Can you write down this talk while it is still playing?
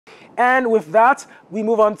And with that, we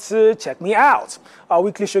move on to Check Me Out, our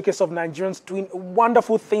weekly showcase of Nigerians doing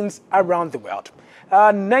wonderful things around the world.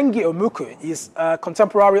 Nengi Omuku is a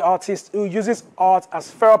contemporary artist who uses art as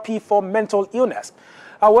therapy for mental illness.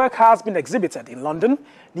 Her work has been exhibited in London,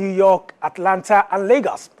 New York, Atlanta, and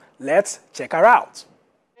Lagos. Let's check her out.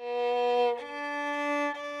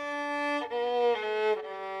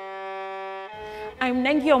 I'm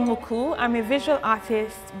Nengi Omuku. I'm a visual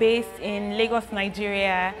artist based in Lagos,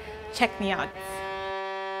 Nigeria. Check me out.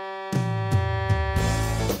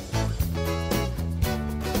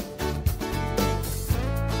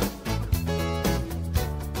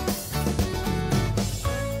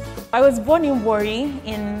 I was born in Warri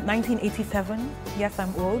in 1987. Yes,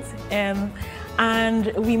 I'm old. And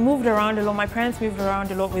we moved around a lot. My parents moved around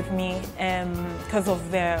a lot with me because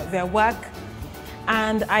of their work.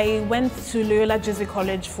 And I went to Loyola Jesuit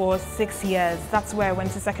College for 6 years. That's where I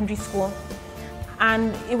went to secondary school.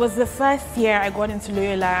 And it was the first year I got into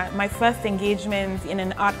Loyola, my first engagement in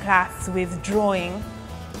an art class with drawing,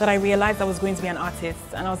 that I realized I was going to be an artist.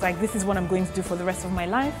 And I was like, this is what I'm going to do for the rest of my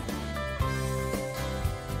life.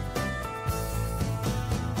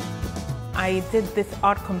 I did this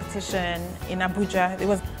art competition in Abuja. It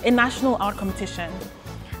was a national art competition.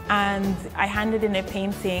 And I handed in a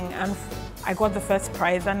painting and I got the first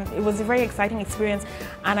prize, and it was a very exciting experience.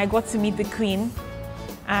 And I got to meet the Queen,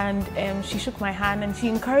 and she shook my hand and she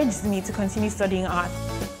encouraged me to continue studying art.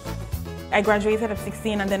 I graduated at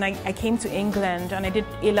 16, and then I came to England and I did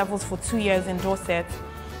A-levels for 2 years in Dorset.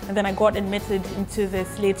 And then I got admitted into the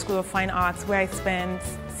Slade School of Fine Arts, where I spent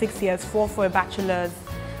 6 years, 4 for a bachelor's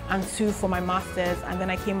and 2 for my master's, and then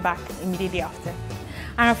I came back immediately after.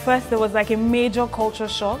 And at first there was like a major culture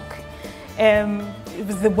shock. It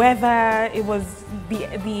was the weather, it was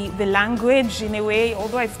the language in a way.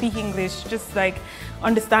 Although I speak English, just like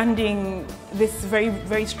understanding this very,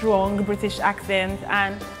 very strong British accent.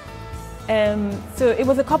 And so it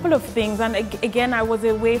was a couple of things. And again, I was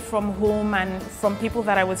away from home and from people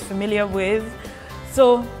that I was familiar with.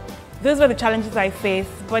 So those were the challenges I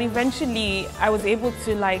faced. But eventually I was able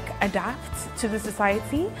to like adapt to the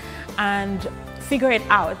society and figure it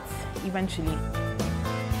out eventually.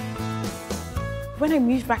 When I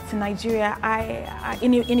moved back to Nigeria,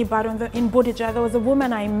 in Ibadan, in Bodija, there was a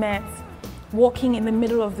woman I met walking in the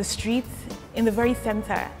middle of the street, in the very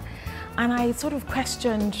center. And I sort of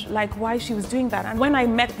questioned like why she was doing that. And when I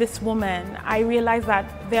met this woman, I realized that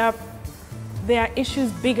there are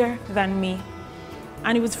issues bigger than me.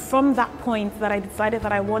 And it was from that point that I decided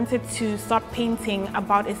that I wanted to start painting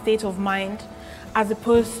about a state of mind as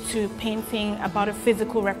opposed to painting about a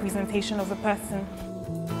physical representation of a person.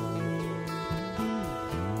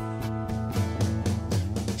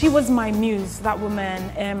 She was my muse, that woman.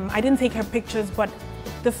 I didn't take her pictures, but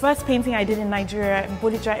the first painting I did in Nigeria, in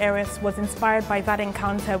Bodija Eres, was inspired by that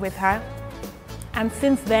encounter with her. And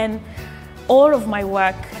since then, all of my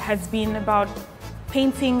work has been about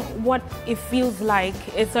painting what it feels like,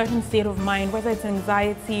 a certain state of mind, whether it's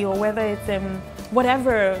anxiety or whether it's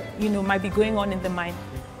whatever might be going on in the mind.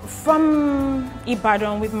 From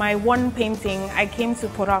Ibadan, with my one painting, I came to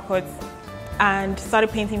Port Harcourt and started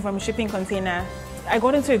painting from a shipping container. I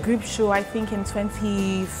got into a group show, I think in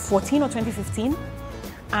 2014 or 2015,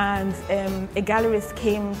 and a gallerist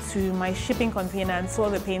came to my shipping container and saw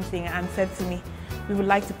the painting and said to me, we would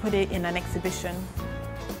like to put it in an exhibition.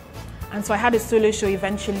 And so I had a solo show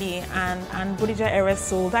eventually, and Bodija Eres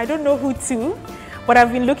sold. I don't know who to, but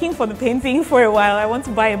I've been looking for the painting for a while. I want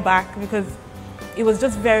to buy it back because it was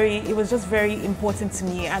just very important to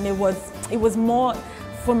me, and it was more.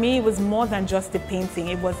 For me, it was more than just a painting.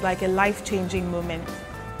 It was like a life-changing moment.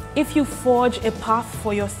 If you forge a path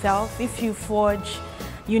for yourself, if you forge,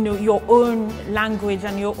 your own language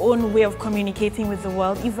and your own way of communicating with the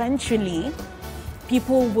world, eventually,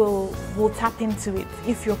 people will tap into it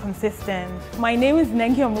if you're consistent. My name is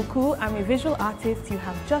Nengi Omuku. I'm a visual artist. You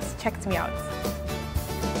have just checked me out.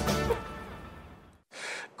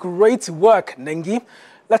 Great work, Nengi.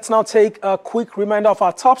 Let's now take a quick reminder of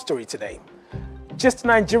our top story today. Gist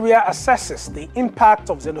Nigeria assesses the impact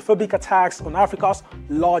of xenophobic attacks on Africa's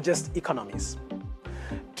largest economies.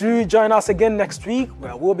 Do join us again next week,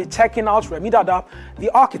 where we'll be checking out Remi Dada,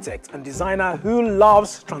 the architect and designer who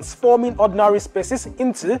loves transforming ordinary spaces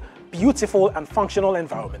into beautiful and functional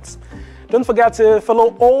environments. Don't forget to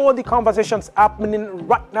follow all the conversations happening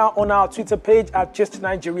right now on our Twitter page at Gist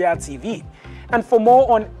Nigeria TV. And for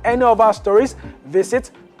more on any of our stories,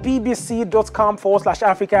 visit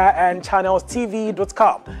bbc.com/Africa and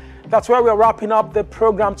channelstv.com. That's where we're wrapping up the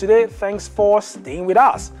program today. Thanks for staying with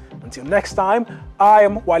us. Until next time, I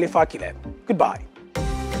am Wale Fakile. Goodbye.